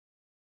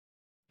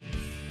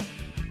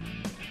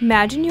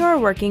Imagine you are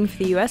working for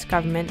the U.S.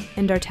 government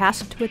and are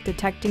tasked with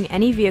detecting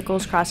any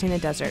vehicles crossing the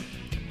desert.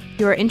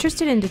 You are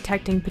interested in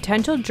detecting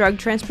potential drug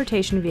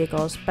transportation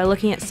vehicles by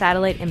looking at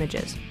satellite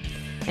images.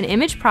 An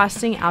image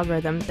processing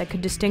algorithm that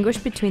could distinguish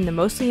between the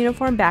mostly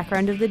uniform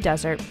background of the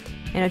desert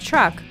and a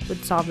truck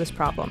would solve this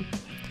problem.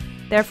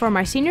 Therefore,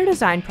 my senior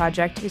design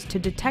project is to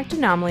detect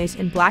anomalies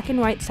in black and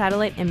white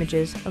satellite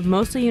images of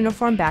mostly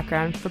uniform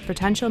background for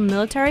potential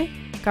military,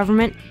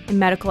 government, and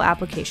medical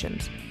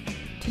applications.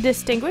 To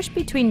distinguish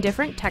between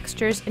different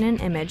textures in an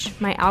image,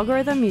 my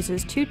algorithm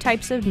uses two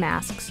types of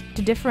masks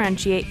to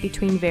differentiate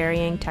between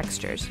varying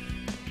textures.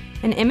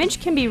 An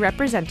image can be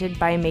represented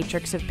by a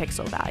matrix of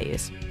pixel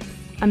values.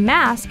 A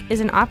mask is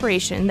an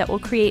operation that will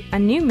create a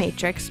new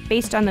matrix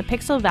based on the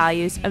pixel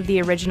values of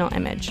the original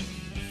image.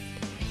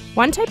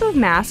 One type of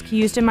mask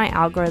used in my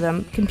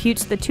algorithm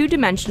computes the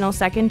two-dimensional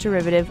second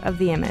derivative of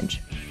the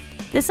image.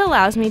 This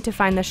allows me to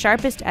find the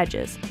sharpest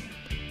edges.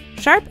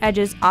 Sharp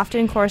edges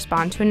often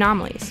correspond to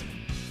anomalies.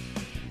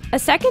 A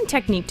second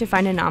technique to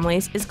find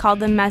anomalies is called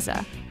the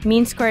MESA,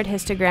 mean-squared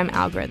histogram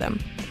algorithm,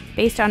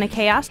 based on a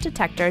chaos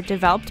detector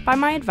developed by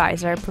my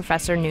advisor,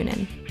 Professor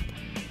Noonan.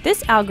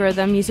 This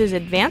algorithm uses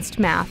advanced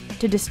math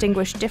to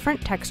distinguish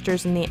different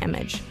textures in the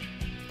image.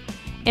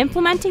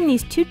 Implementing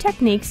these two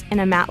techniques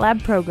in a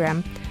MATLAB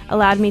program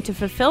allowed me to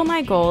fulfill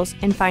my goals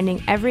in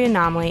finding every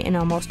anomaly in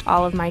almost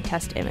all of my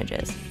test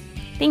images.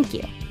 Thank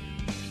you.